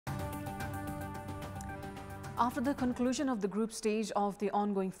After the conclusion of the group stage of the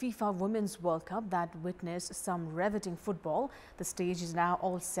ongoing FIFA Women's World Cup that witnessed some riveting football, the stage is now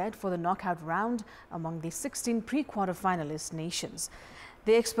all set for the knockout round among the 16 pre-quarter finalist nations.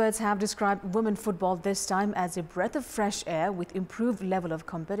 The experts have described women football this time as a breath of fresh air with improved level of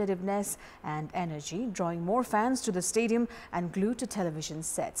competitiveness and energy, drawing more fans to the stadium and glued to television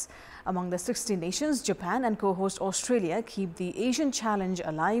sets. Among the 16 nations, Japan and co-host Australia keep the Asian challenge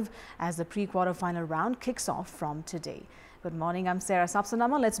alive as the pre-quarter final round kicks off from today. Good morning, I'm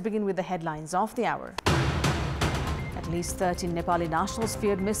Sapsanamma. Let's begin with the headlines of the hour. At least 13 Nepali nationals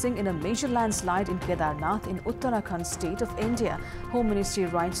feared missing in a major landslide in Kedarnath in Uttarakhand state of India. Home Ministry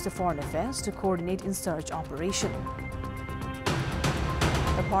writes to Foreign Affairs to coordinate in-search operation.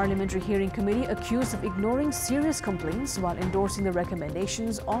 The Parliamentary Hearing Committee accused of ignoring serious complaints while endorsing the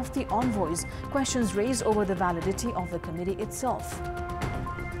recommendations of the envoys. Questions raised over the validity of the committee itself.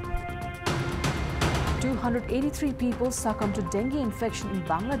 283 people succumbed to dengue infection in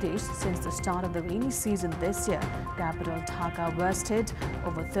Bangladesh since the start of the rainy season this year. Capital Dhaka worst hit,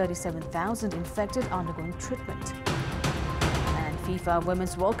 over 37,000 infected undergoing treatment. And FIFA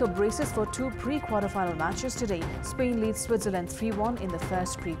Women's World Cup races for two pre-quarterfinal matches today. Spain leads Switzerland 3-1 in the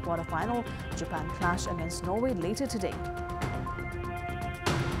first pre-quarterfinal. Japan clash against Norway later today.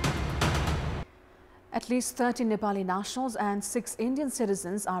 At least 13 Nepali nationals and 6 Indian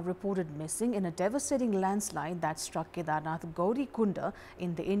citizens are reported missing in a devastating landslide that struck Kedarnath Gauri Kunda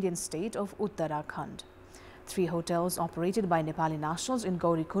in the Indian state of Uttarakhand. 3 hotels operated by Nepali nationals in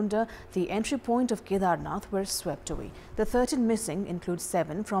Gauri Kunda, the entry point of Kedarnath, were swept away. The 13 missing include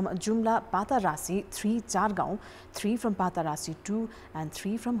 7 from Jumla Patarasi, 3 Chargaon, 3 from Patarasi 2 and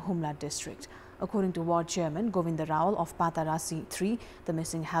 3 from Humla district. According to Ward Chairman Govinda Rao of Patarasi 3, the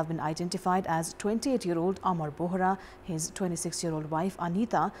missing have been identified as 28-year-old Amar Bohra, his 26-year-old wife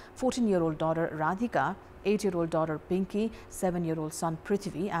Anita, 14-year-old daughter Radhika, 8-year-old daughter Pinky, 7-year-old son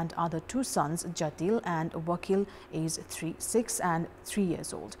Prithvi and other 2 sons Jatil and Wakil, aged 6 and 3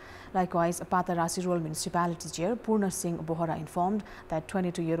 years old. Likewise, Patarasi Rural Municipality Chair Purna Singh Bohra informed that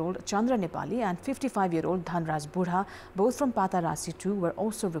 22-year-old Chandra Nepali and 55-year-old Dhanraj Budha, both from Patarasi 2, were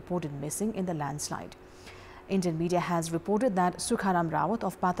also reported missing in the landslide. Indian media has reported that Sukharam Rawat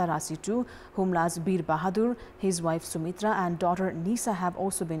of Patarasi 2, Humla's Bir Bahadur, his wife Sumitra and daughter Nisa have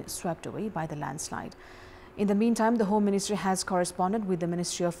also been swept away by the landslide. In the meantime, the Home Ministry has corresponded with the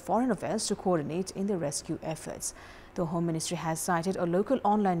Ministry of Foreign Affairs to coordinate in the rescue efforts. The Home Ministry has cited a local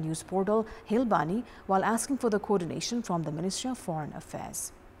online news portal, Hilbani, while asking for the coordination from the Ministry of Foreign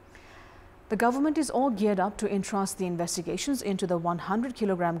Affairs. The government is all geared up to entrust the investigations into the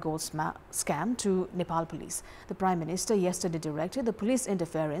 100-kilogram gold scam to Nepal police. The Prime Minister yesterday directed the police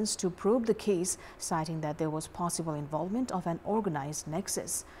interference to probe the case, citing that there was possible involvement of an organized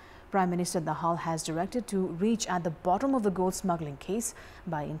nexus. Prime Minister Dahal has directed to reach at the bottom of the gold smuggling case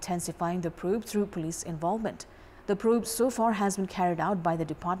by intensifying the probe through police involvement. The probe so far has been carried out by the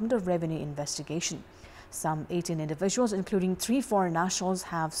Department of Revenue Investigation. Some 18 individuals, including 3 foreign nationals,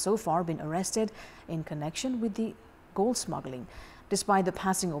 have so far been arrested in connection with the gold smuggling. Despite the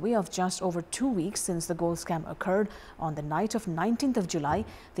passing away of just over 2 weeks since the gold scam occurred on the night of 19th of July,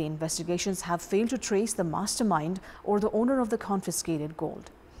 the investigations have failed to trace the mastermind or the owner of the confiscated gold.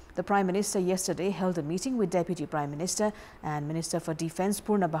 The Prime Minister yesterday held a meeting with Deputy Prime Minister and Minister for Defence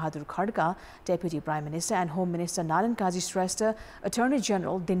Purna Bahadur Khadka, Deputy Prime Minister and Home Minister Narayan Kaji Shrestha, Attorney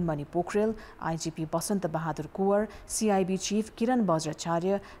General Dinmani Pokhrel, IGP Basanta Bahadur Kuwar, CIB Chief Kiran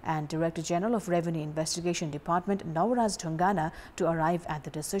Bajracharya and Director General of Revenue Investigation Department Nauraj Dhungana to arrive at the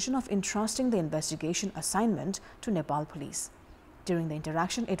decision of entrusting the investigation assignment to Nepal Police. During the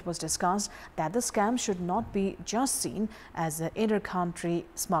interaction, it was discussed that the scam should not be just seen as inter-country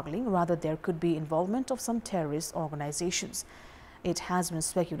smuggling, rather there could be involvement of some terrorist organizations. It has been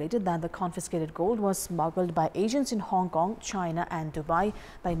speculated that the confiscated gold was smuggled by agents in Hong Kong, China and Dubai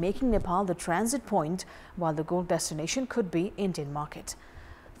by making Nepal the transit point, while the gold destination could be Indian market.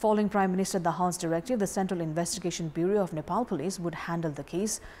 Following Prime Minister Dahal's directive, the Central Investigation Bureau of Nepal Police would handle the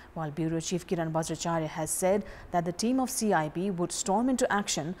case, while Bureau Chief Kiran Bajracharya has said that the team of CIB would storm into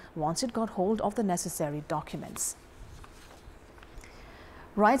action once it got hold of the necessary documents.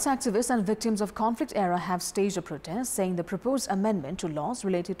 Rights activists and victims of conflict era have staged a protest, saying the proposed amendment to laws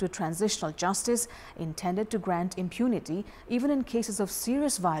related to transitional justice intended to grant impunity even in cases of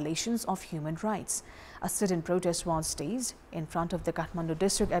serious violations of human rights. A sit-in protest was staged in front of the Kathmandu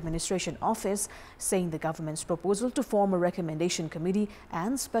District Administration Office, saying the government's proposal to form a recommendation committee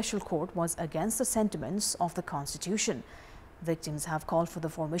and special court was against the sentiments of the Constitution. Victims have called for the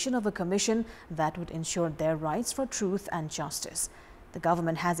formation of a commission that would ensure their rights for truth and justice. The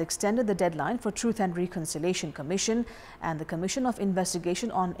government has extended the deadline for Truth and Reconciliation Commission and the Commission of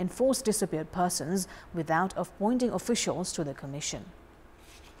Investigation on Enforced Disappeared Persons without appointing officials to the commission.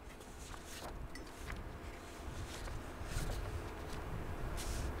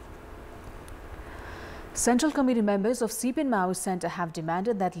 Central Committee members of CPN Maoist Centre have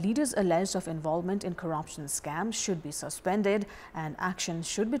demanded that leaders alleged of involvement in corruption scams should be suspended and action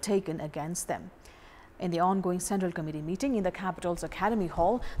should be taken against them. In the ongoing Central Committee meeting in the capital's Academy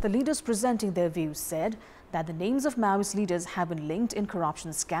Hall, the leaders presenting their views said that the names of Maoist leaders have been linked in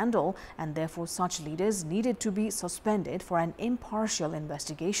corruption scandal and therefore such leaders needed to be suspended for an impartial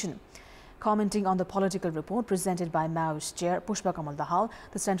investigation. Commenting on the political report presented by Maoist Chair Pushpa Kamal Dahal,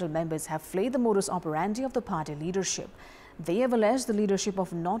 the central members have flayed the modus operandi of the party leadership. They have alleged the leadership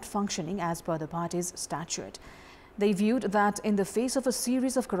of not functioning as per the party's statute. They viewed that in the face of a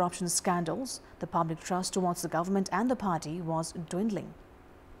series of corruption scandals, the public trust towards the government and the party was dwindling.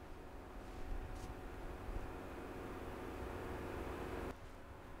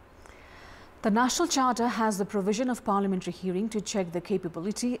 The National Charter has the provision of parliamentary hearing to check the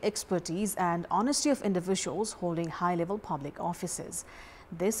capability, expertise and honesty of individuals holding high-level public offices.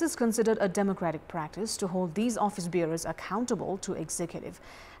 This is considered a democratic practice to hold these office bearers accountable to executive.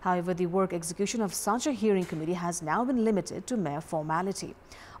 However, the work execution of such a hearing committee has now been limited to mere formality.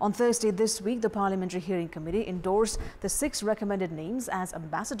 On Thursday this week, the Parliamentary Hearing Committee endorsed the 6 recommended names as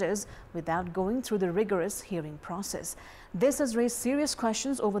ambassadors without going through the rigorous hearing process. This has raised serious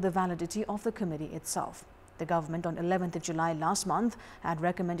questions over the validity of the committee itself. The government on 11th July last month had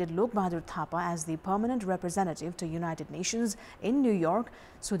recommended Lok Bahadur Thapa as the permanent representative to United Nations in New York,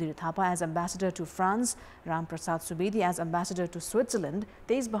 Sudhir Thapa as ambassador to France, Ram Prasad Subedi as ambassador to Switzerland,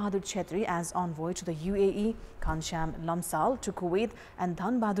 Tej Bahadur Chetri as envoy to the UAE, Kansham Lamsal to Kuwait and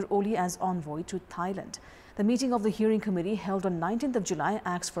Dhan Bahadur Oli as envoy to Thailand. The meeting of the hearing committee held on 19th of July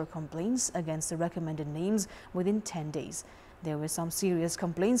asked for complaints against the recommended names within 10 days. There were some serious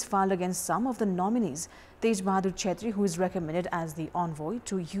complaints filed against some of the nominees. Tej Bahadur Chetri, who is recommended as the envoy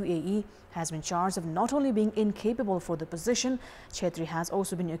to UAE, has been charged of not only being incapable for the position, Chetri has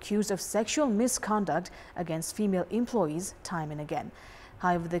also been accused of sexual misconduct against female employees time and again.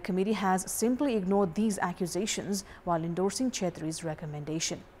 However, the committee has simply ignored these accusations while endorsing Chetri's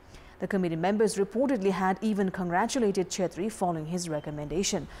recommendation. The committee members reportedly had even congratulated Chetri following his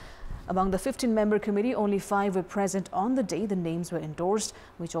recommendation. Among the 15-member committee, only 5 were present on the day the names were endorsed,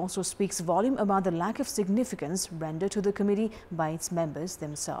 which also speaks volume about the lack of significance rendered to the committee by its members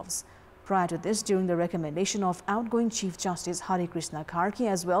themselves. Prior to this, during the recommendation of outgoing Chief Justice Hari Krishna Karki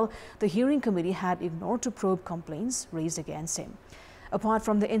as well, the hearing committee had ignored to probe complaints raised against him. Apart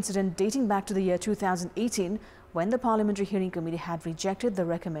from the incident dating back to the year 2018, when the Parliamentary Hearing Committee had rejected the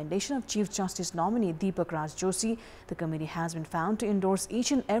recommendation of Chief Justice nominee Deepak Raj Joshi, the committee has been found to endorse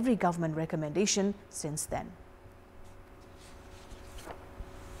each and every government recommendation since then.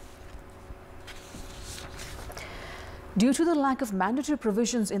 Due to the lack of mandatory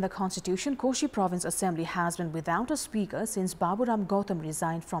provisions in the Constitution, Koshi Province Assembly has been without a speaker since Baburam Gautam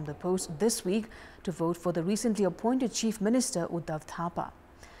resigned from the post this week to vote for the recently appointed Chief Minister Uddhav Thapa.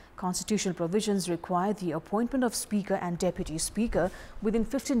 Constitutional provisions require the appointment of Speaker and Deputy Speaker within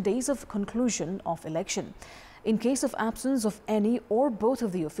 15 days of conclusion of election. In case of absence of any or both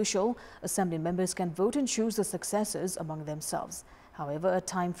of the official, Assembly members can vote and choose the successors among themselves. However, a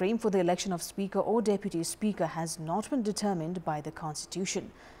time frame for the election of Speaker or Deputy Speaker has not been determined by the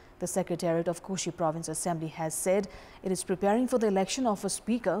Constitution. The Secretariat of Koshi Province Assembly has said it is preparing for the election of a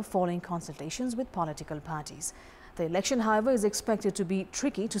Speaker following consultations with political parties. The election, however, is expected to be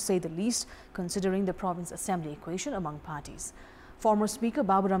tricky to say the least, considering the Province Assembly equation among parties. Former Speaker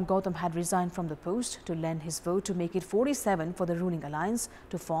Baburam Gautam had resigned from the post to lend his vote to make it 47 for the ruling alliance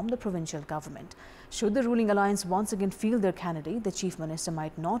to form the provincial government. Should the ruling alliance once again field their candidate, the Chief Minister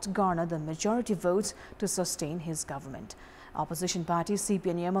might not garner the majority votes to sustain his government. Opposition parties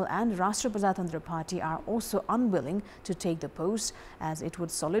CPN and Rashtra Prajatantra Party are also unwilling to take the post as it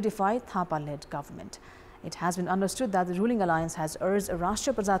would solidify Thapa-led government. It has been understood that the ruling alliance has urged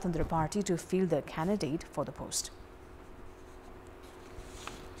Rashtra Prajatantra Party to field their candidate for the post.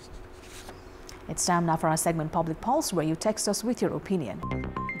 It's time now for our segment Public Pulse, where you text us with your opinion.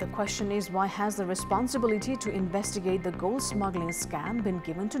 The question is, why has the responsibility to investigate the gold smuggling scam been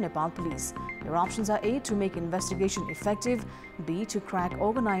given to Nepal police? Your options are A, to make investigation effective, B, to crack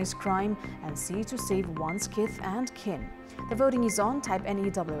organized crime, and C, to save one's kith and kin. The voting is on. Type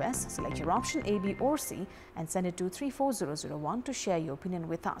NEWS, select your option A, B or C and send it to 34001 to share your opinion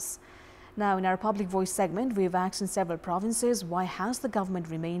with us. Now, in our Public Voice segment, we've asked in several provinces, why has the government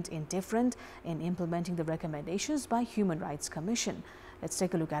remained indifferent in implementing the recommendations by Human Rights Commission? Let's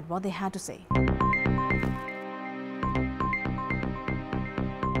take a look at what they had to say.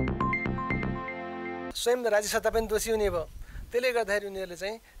 स्वयं राज्य सत्ता पनि दोषी हुने भयो त्यसले गर्दाखेरि उनीहरूले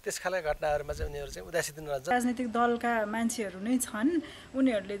चाहिँ त्यस खालका घटनाहरुमा चाहिँ उनीहरू चाहिँ उदासीन रहन्छ राजनीतिक दलका मान्छेहरू नै छन्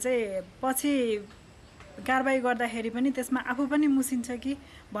उनीहरूले चाहिँ पछि कारबाही गर्दाखेरि पनि त्यसमा आफू पनि मुसिन्छ कि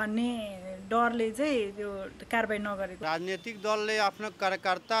भन्ने डरले चाहिँ त्यो कारबाही नगरेको राजनीतिक दलले आफ्नो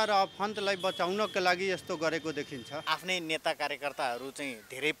कार्यकर्ता र आफन्तलाई बचाउनको लागि यस्तो गरेको देखिन्छ आफ्नै नेता कार्यकर्ताहरू चाहिँ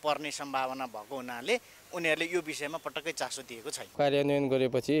धेरै पर्ने सम्भावना भएको हुनाले उनीहरूले यो विषयमा पटक्कै चासो दिएको छैन कार्यान्वयन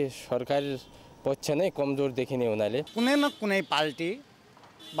गरेपछि सरकारी पक्ष नै कमजोर देखिने हुनाले कुनै न कुनै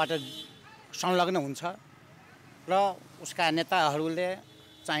पार्टीबाट संलग्न हुन्छ र उसका नेताहरूले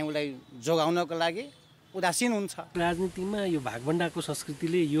चाहिँ उसलाई जोगाउनको लागि उदासीन हुन्छ राजनीतिमा यो भागभण्डाको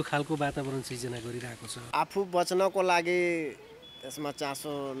संस्कृतिले यो खालको वातावरण सिर्जना गरिरहेको छ आफू बच्नको लागि त्यसमा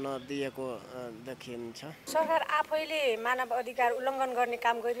चासो नदिएको देखिन्छ सरकार आफैले मानव अधिकार उल्लङ्घन गर्ने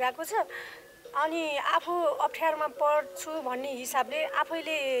काम गरिरहेको छ अनि आफू अप्ठ्यारोमा पर्छु भन्ने हिसाबले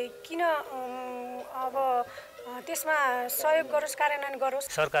आफैले किन अब त्यसमा सहयोग गरोस् कार्यान्वयन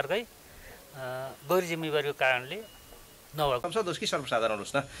गरोस् सरकारकै गैर जिम्मेवारीको कारणले नभएको सब दोष कि सर्वसाधारण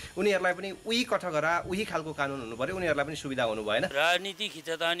होस् न उनीहरूलाई पनि उही कठघरा उही खालको कानुन हुनु पर्यो उनीहरूलाई पनि सुविधा हुनु भएन राजनीति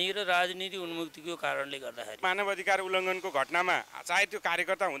खिचतानी र राजनीति उन्मुक्तिको कारणले गर्दाखेरि मानव अधिकार उल्लङ्घनको घटनामा चाहे त्यो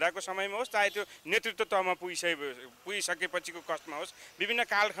कार्यकर्ता हुँदाको समयमा होस् चाहे त्यो नेतृत्व तहमा पुगिसकेपछिको कष्टमा होस् विभिन्न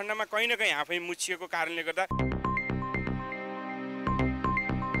कालखण्डमा कहीँ न कहीँ आफै मुछिएको कारणले गर्दा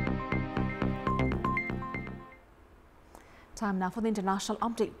Time now for the international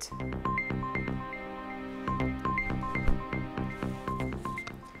update.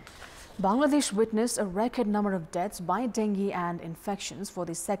 Bangladesh witnessed a record number of deaths by dengue and infections for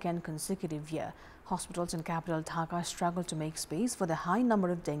the second consecutive year. Hospitals in capital Dhaka struggle to make space for the high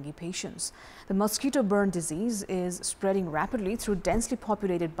number of dengue patients. The mosquito-borne disease is spreading rapidly through densely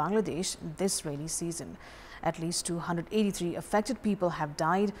populated Bangladesh this rainy season. At least 283 affected people have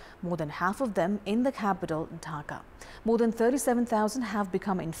died, more than half of them in the capital, Dhaka. More than 37,000 have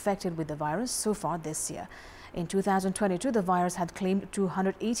become infected with the virus so far this year. In 2022, the virus had claimed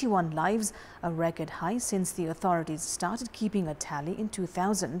 281 lives, a record high since the authorities started keeping a tally in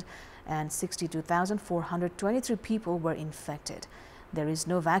 2000, and 62,423 people were infected. There is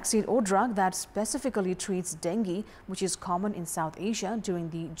no vaccine or drug that specifically treats dengue, which is common in South Asia during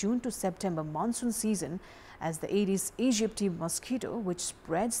the June to September monsoon season, as the Aedes aegypti mosquito, which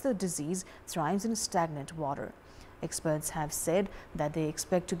spreads the disease, thrives in stagnant water. Experts have said that they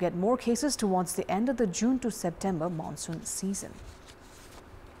expect to get more cases towards the end of the June to September monsoon season.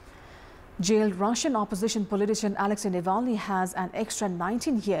 Jailed Russian opposition politician Alexei Navalny has an extra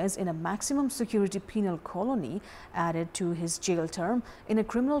 19 years in a maximum security penal colony added to his jail term in a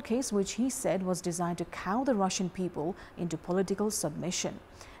criminal case which he said was designed to cow the Russian people into political submission.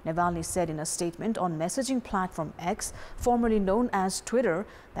 Navalny said in a statement on messaging platform X, formerly known as Twitter,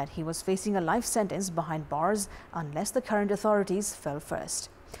 that he was facing a life sentence behind bars unless the current authorities fell first.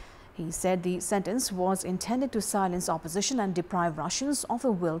 He said the sentence was intended to silence opposition and deprive Russians of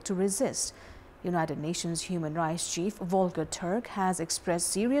the will to resist. United Nations Human Rights Chief Volker Turk has expressed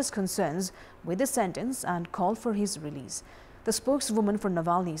serious concerns with the sentence and called for his release. The spokeswoman for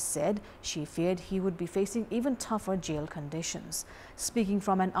Navalny said she feared he would be facing even tougher jail conditions. Speaking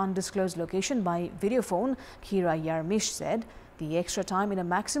from an undisclosed location by videophone, Kira Yarmish said the extra time in a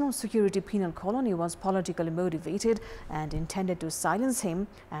maximum security penal colony was politically motivated and intended to silence him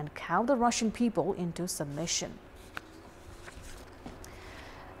and cow the Russian people into submission.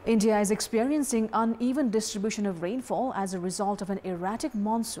 India is experiencing uneven distribution of rainfall as a result of an erratic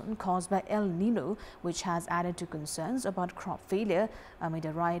monsoon caused by El Nino, which has added to concerns about crop failure amid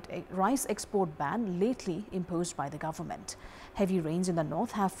a rice export ban lately imposed by the government. Heavy rains in the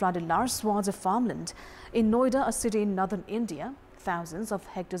north have flooded large swaths of farmland. In Noida, a city in northern India, thousands of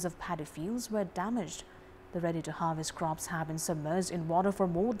hectares of paddy fields were damaged. The ready-to-harvest crops have been submerged in water for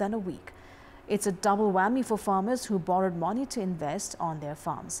more than a week. It's a double whammy for farmers who borrowed money to invest on their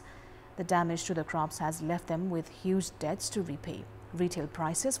farms. The damage to the crops has left them with huge debts to repay. Retail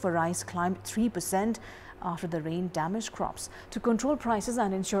prices for rice climbed 3% after the rain damaged crops. To control prices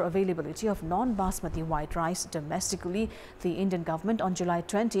and ensure availability of non-basmati white rice domestically, the Indian government on July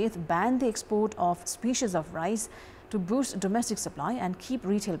 20th banned the export of species of rice to boost domestic supply and keep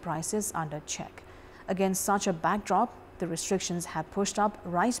retail prices under check. Against such a backdrop, the restrictions have pushed up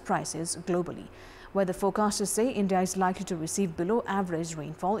rice prices globally, where the forecasters say India is likely to receive below average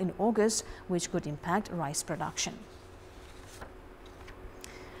rainfall in August, which could impact rice production.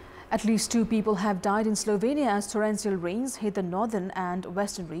 At least 2 people have died in Slovenia as torrential rains hit the northern and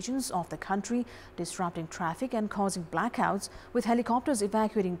western regions of the country, disrupting traffic and causing blackouts, with helicopters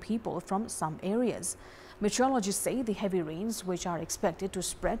evacuating people from some areas. Meteorologists say the heavy rains, which are expected to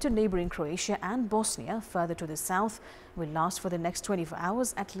spread to neighboring Croatia and Bosnia further to the south, will last for the next 24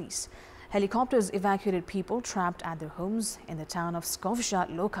 hours at least. Helicopters evacuated people trapped at their homes in the town of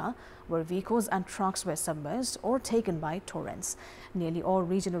Skovja Loka, where vehicles and trucks were submerged or taken by torrents. Nearly all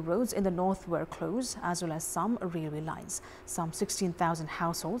regional roads in the north were closed, as well as some railway lines. Some 16,000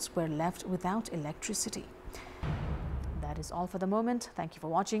 households were left without electricity. That is all for the moment. Thank you for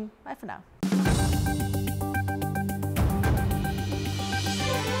watching. Bye for now.